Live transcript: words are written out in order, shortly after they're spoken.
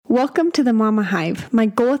Welcome to the Mama Hive. My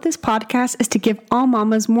goal with this podcast is to give all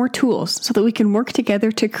mamas more tools so that we can work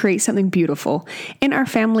together to create something beautiful in our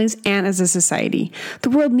families and as a society. The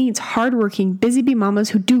world needs hardworking, busy bee mamas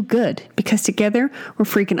who do good because together we're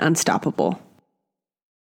freaking unstoppable.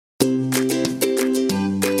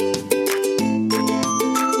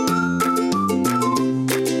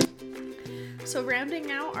 So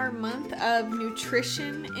rounding out our month of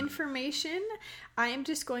nutrition information, I am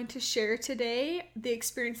just going to share today the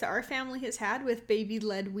experience that our family has had with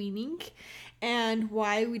baby-led weaning and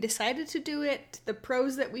why we decided to do it, the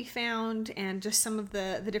pros that we found, and just some of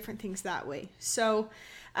the different things that way. So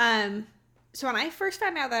when I first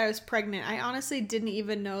found out that I was pregnant, I honestly didn't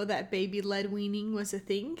even know that baby-led weaning was a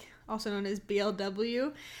thing, also known as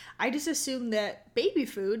BLW. I just assumed that baby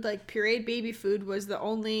food, like pureed baby food, was the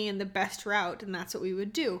only and the best route, and that's what we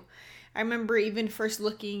would do. I remember even first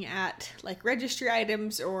looking at like registry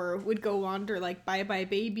items, or would go wander like Bye Bye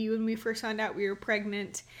Baby when we first found out we were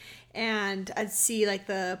pregnant, and I'd see like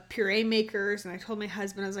the puree makers, and I told my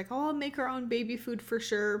husband, I was like, oh, I'll make our own baby food for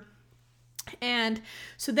sure. And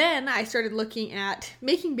so then I started looking at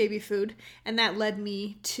making baby food, and that led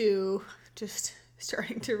me to just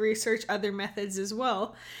starting to research other methods as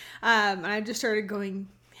well. And I just started going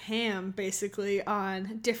ham basically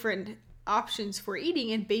on different options for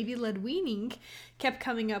eating, and baby-led weaning kept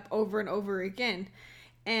coming up over and over again.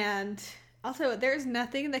 And also, there's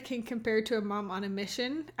nothing that can compare to a mom on a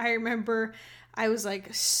mission. I remember I was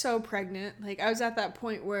like so pregnant. Like I was at that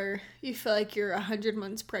point where you feel like you're 100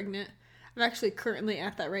 months pregnant. I'm actually currently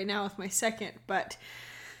at that right now with my second, but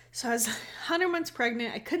so I was 100 months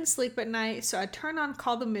pregnant. I couldn't sleep at night, so I'd turn on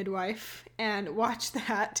Call the Midwife and watch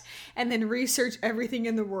that and then research everything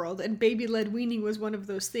in the world. And baby-led weaning was one of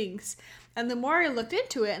those things. And the more I looked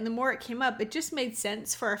into it and the more it came up, it just made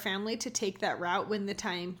sense for our family to take that route when the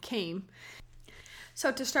time came.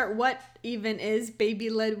 So to start, what even is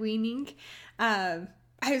baby-led weaning?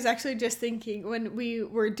 I was actually just thinking when we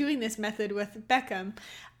were doing this method with Beckham,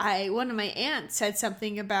 one of my aunts said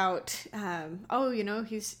something about,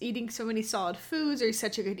 he's eating so many solid foods, or he's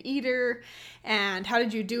such a good eater, and how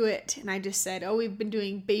did you do it? And I just said, we've been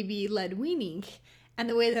doing baby-led weaning. And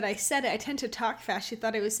the way that I said it, I tend to talk fast. She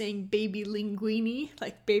thought I was saying baby linguine,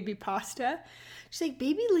 like baby pasta. She's like,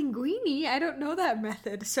 baby linguine? I don't know that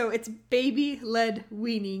method. So it's baby-led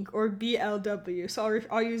weaning, or BLW. So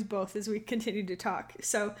I'll use both as we continue to talk.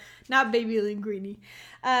 So not baby linguine.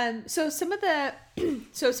 So some of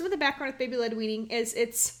the background with baby-led weaning is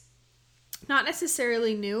it's not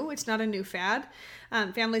necessarily new. It's not a new fad.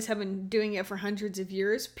 Families have been doing it for hundreds of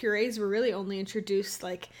years. Purees were really only introduced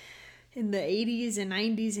like in the 80s and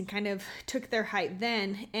 90s and kind of took their height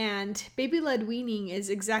then. And baby-led weaning is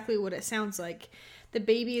exactly what it sounds like. The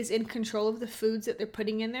baby is in control of the foods that they're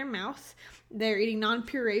putting in their mouth. They're eating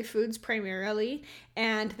non-puree foods primarily,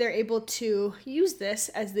 and they're able to use this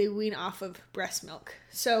as they wean off of breast milk.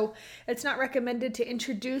 So it's not recommended to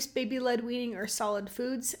introduce baby-led weaning or solid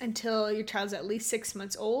foods until your child's at least 6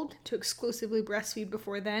 months old, to exclusively breastfeed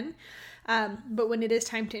before then. But when it is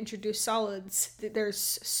time to introduce solids, there's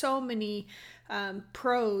so many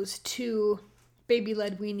pros to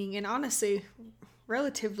baby-led weaning, and honestly,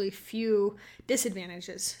 relatively few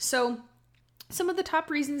disadvantages. So some of the top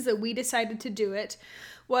reasons that we decided to do it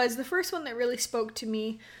was, the first one that really spoke to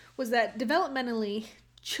me was that developmentally,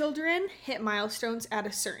 children hit milestones at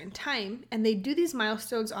a certain time, and they do these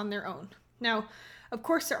milestones on their own. Now, of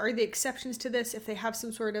course, there are the exceptions to this if they have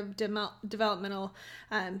some sort of developmental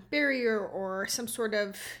barrier or some sort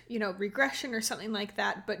of, regression or something like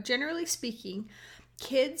that. But generally speaking,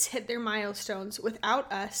 kids hit their milestones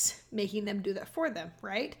without us making them do that for them,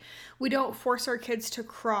 right? We don't force our kids to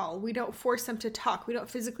crawl. We don't force them to talk. We don't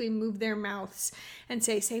physically move their mouths and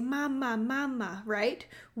say, mama, mama, right?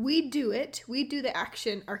 We do it. We do the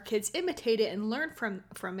action. Our kids imitate it and learn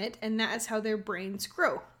from it. And that is how their brains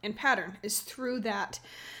grow and pattern, is through that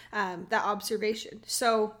observation.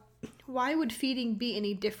 So why would feeding be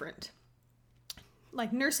any different?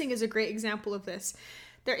 Like nursing is a great example of this.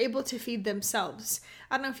 They're able to feed themselves.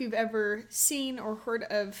 I don't know if you've ever seen or heard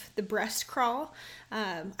of the breast crawl.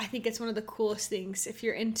 I think it's one of the coolest things. If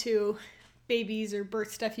you're into babies or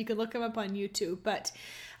birth stuff, you can look them up on YouTube. But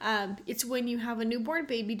it's when you have a newborn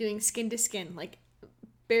baby doing skin to skin, like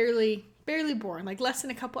barely born, like less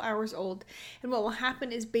than a couple hours old. And what will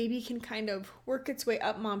happen is baby can kind of work its way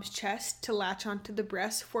up mom's chest to latch onto the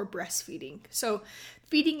breast for breastfeeding. So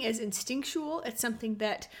feeding is instinctual. It's something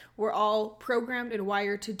that we're all programmed and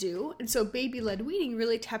wired to do. And so baby-led weaning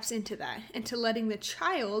really taps into that, into letting the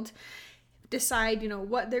child decide,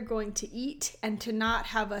 what they're going to eat and to not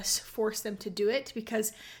have us force them to do it,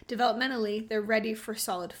 because developmentally they're ready for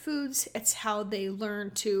solid foods. It's how they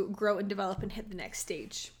learn to grow and develop and hit the next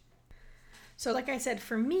stage. So like I said,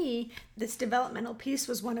 for me, this developmental piece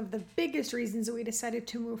was one of the biggest reasons that we decided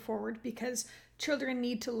to move forward, because children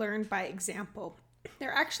need to learn by example.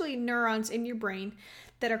 There are actually neurons in your brain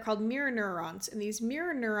that are called mirror neurons, and these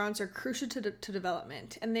mirror neurons are crucial to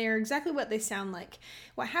development, and they are exactly what they sound like.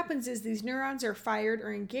 What happens is these neurons are fired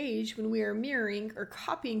or engaged when we are mirroring or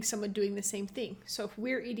copying someone doing the same thing. So if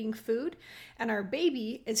we're eating food and our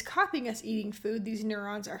baby is copying us eating food, these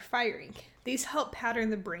neurons are firing. These help pattern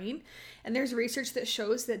the brain, and there's research that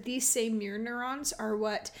shows that these same mirror neurons are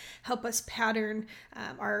what help us pattern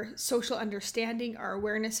our social understanding, our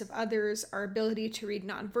awareness of others, our ability to read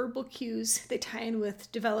nonverbal cues. They tie in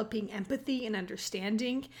with developing empathy and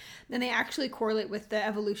understanding, and they actually correlate with the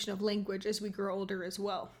evolution of language as we grow older as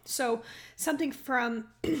well. So something from,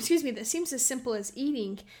 that seems as simple as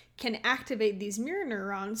eating can activate these mirror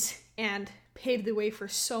neurons and pave the way for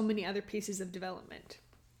so many other pieces of development.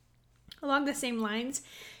 Along the same lines,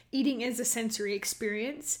 eating is a sensory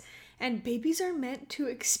experience, and babies are meant to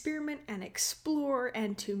experiment and explore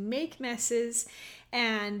and to make messes,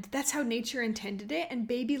 and that's how nature intended it, and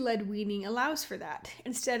baby-led weaning allows for that.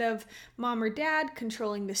 Instead of mom or dad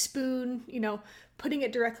controlling the spoon, putting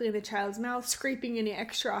it directly in the child's mouth, scraping any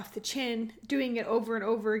extra off the chin, doing it over and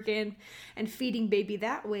over again, and feeding baby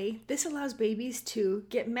that way, this allows babies to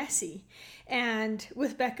get messy. And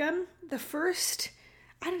with Beckham, the first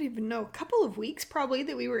couple of weeks probably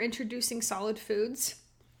that we were introducing solid foods,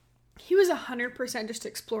 he was 100% just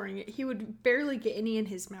exploring it. He would barely get any in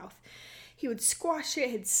his mouth. He would squash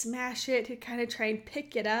it, he'd smash it, he'd kind of try and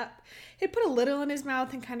pick it up. He'd put a little in his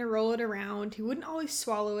mouth and kind of roll it around. He wouldn't always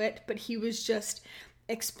swallow it, but he was just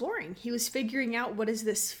exploring. He was figuring out, what does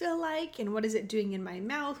this feel like, and what is it doing in my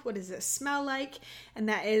mouth? What does this smell like? And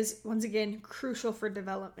that is, once again, crucial for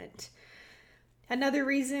development. Another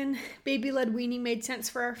reason baby-led weaning made sense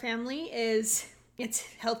for our family is it's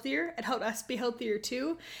healthier. It helped us be healthier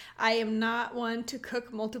too. I am not one to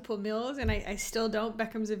cook multiple meals, and I still don't.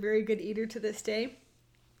 Beckham's a very good eater to this day.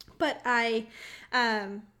 But I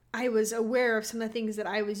was aware of some of the things that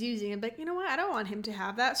I was using, and like, you know what? I don't want him to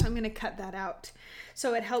have that, so I'm going to cut that out.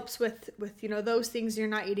 So it helps with those things. You're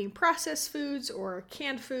not eating processed foods or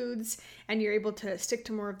canned foods, and you're able to stick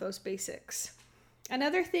to more of those basics.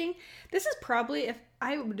 Another thing, this is probably, if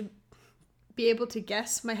I would be able to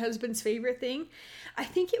guess my husband's favorite thing, I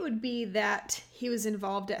think it would be that he was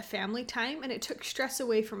involved at family time, and it took stress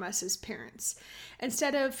away from us as parents.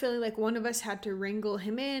 Instead of feeling like one of us had to wrangle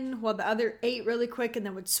him in while the other ate really quick and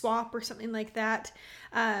then would swap or something like that,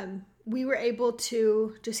 we were able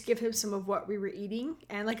to just give him some of what we were eating.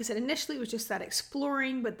 And like I said, initially it was just that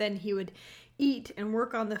exploring, but then he would eat and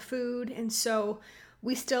work on the food. And so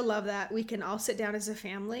we still love that. We can all sit down as a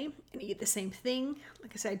family and eat the same thing.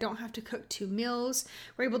 Like I said, I don't have to cook 2 meals.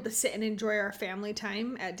 We're able to sit and enjoy our family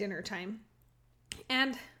time at dinner time.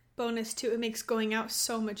 And bonus too, it makes going out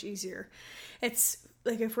so much easier. It's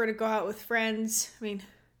like if we're to go out with friends,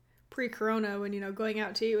 pre-corona when, going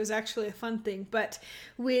out to eat was actually a fun thing, but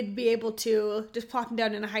we'd be able to just plop him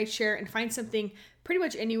down in a high chair and find something pretty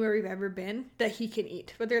much anywhere we've ever been that he can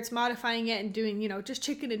eat, whether it's modifying it and doing, just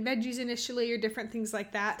chicken and veggies initially or different things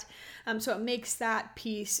like that. So it makes that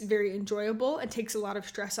piece very enjoyable and takes a lot of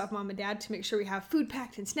stress off mom and dad to make sure we have food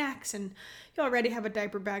packed and snacks, and you already have a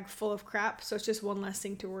diaper bag full of crap, so it's just one less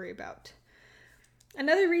thing to worry about.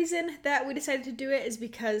 Another reason that we decided to do it is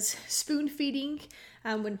because spoon feeding,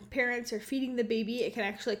 when parents are feeding the baby, it can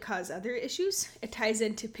actually cause other issues. It ties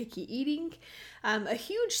into picky eating. A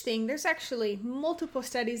huge thing, there's actually multiple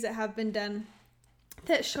studies that have been done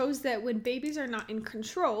that shows that when babies are not in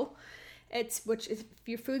control, if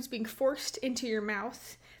your food's being forced into your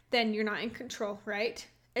mouth, then you're not in control, right?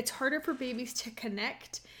 It's harder for babies to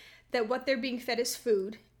connect that what they're being fed is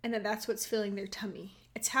food and that that's what's filling their tummy.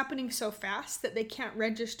 It's happening so fast that they can't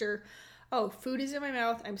register, oh, food is in my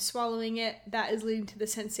mouth, I'm swallowing it, that is leading to the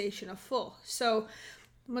sensation of full. So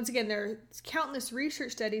once again, there are countless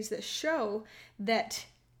research studies that show that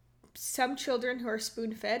some children who are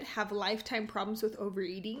spoon-fed have lifetime problems with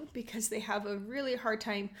overeating because they have a really hard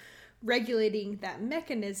time regulating that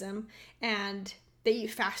mechanism, and they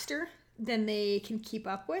eat faster than they can keep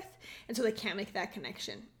up with, and so they can't make that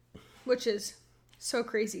connection, which is so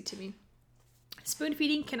crazy to me. Spoon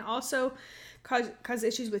feeding can also cause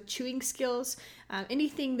issues with chewing skills.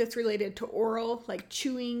 Anything that's related to oral, like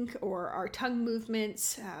chewing or our tongue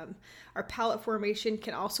movements, our palate formation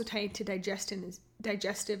can also tie into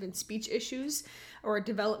digestive and speech issues or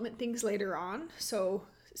development things later on. So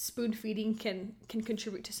spoon feeding can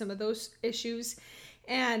contribute to some of those issues.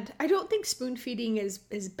 And I don't think spoon feeding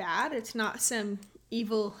is bad. It's not some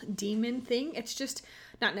evil demon thing. It's just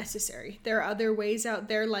not necessary. There are other ways out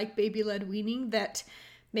there like baby-led weaning that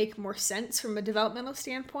make more sense from a developmental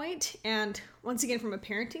standpoint. And once again, from a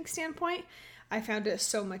parenting standpoint, I found it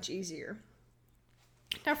so much easier.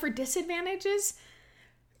 Now for disadvantages,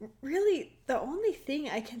 really the only thing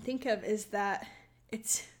I can think of is that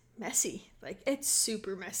it's messy. Like, it's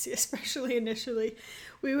super messy, especially initially.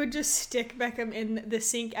 We would just stick Beckham in the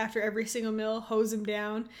sink after every single meal, hose him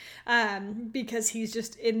down, because he's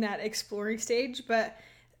just in that exploring stage. But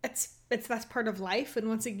that's part of life, and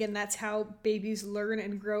once again, that's how babies learn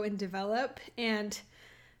and grow and develop. And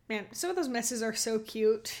man, some of those messes are so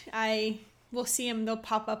cute. I will see them; they'll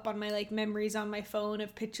pop up on my memories on my phone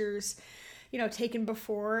of pictures, taken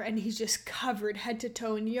before, and he's just covered head to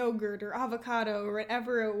toe in yogurt or avocado or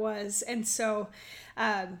whatever it was. And so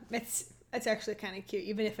it's actually kind of cute,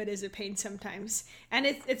 even if it is a pain sometimes. And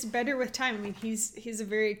it's better with time. I mean, he's a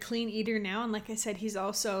very clean eater now, and like I said, he's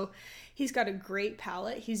got a great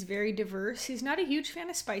palate. He's very diverse. He's not a huge fan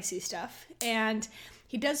of spicy stuff, and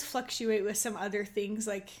he does fluctuate with some other things,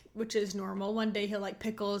 which is normal. One day he'll like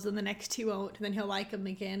pickles, and the next he won't, and then he'll like them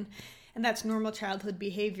again. And that's normal childhood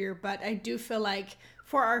behavior. But I do feel like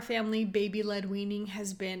for our family, baby-led weaning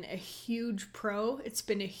has been a huge pro. It's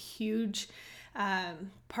been a huge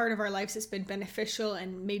part of our lives. It's been beneficial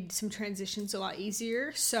and made some transitions a lot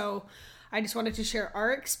easier. So I just wanted to share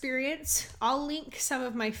our experience. I'll link some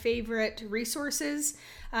of my favorite resources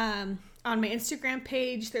on my Instagram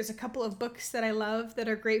page. There's a couple of books that I love that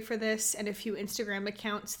are great for this, and a few Instagram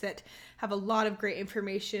accounts that have a lot of great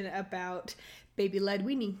information about baby-led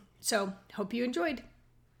weaning. So, hope you enjoyed.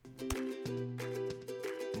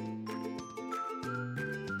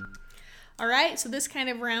 All right, so this kind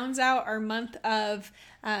of rounds out our month of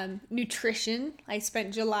nutrition. I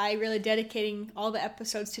spent July really dedicating all the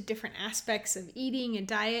episodes to different aspects of eating and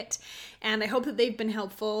diet, and I hope that they've been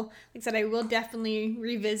helpful. Like I said, I will definitely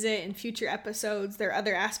revisit in future episodes. There are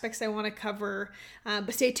other aspects I want to cover,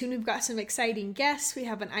 but stay tuned. We've got some exciting guests. We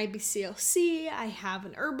have an IBCLC. I have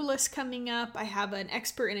an herbalist coming up. I have an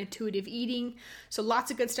expert in intuitive eating. So lots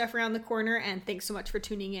of good stuff around the corner, and thanks so much for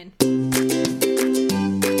tuning in.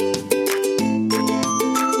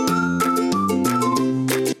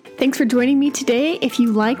 Thanks for joining me today. If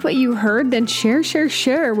you like what you heard, then share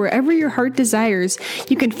wherever your heart desires.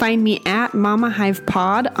 You can find me at Mama Hive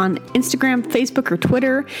Pod on Instagram, Facebook, or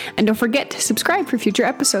Twitter. And don't forget to subscribe for future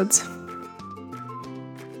episodes.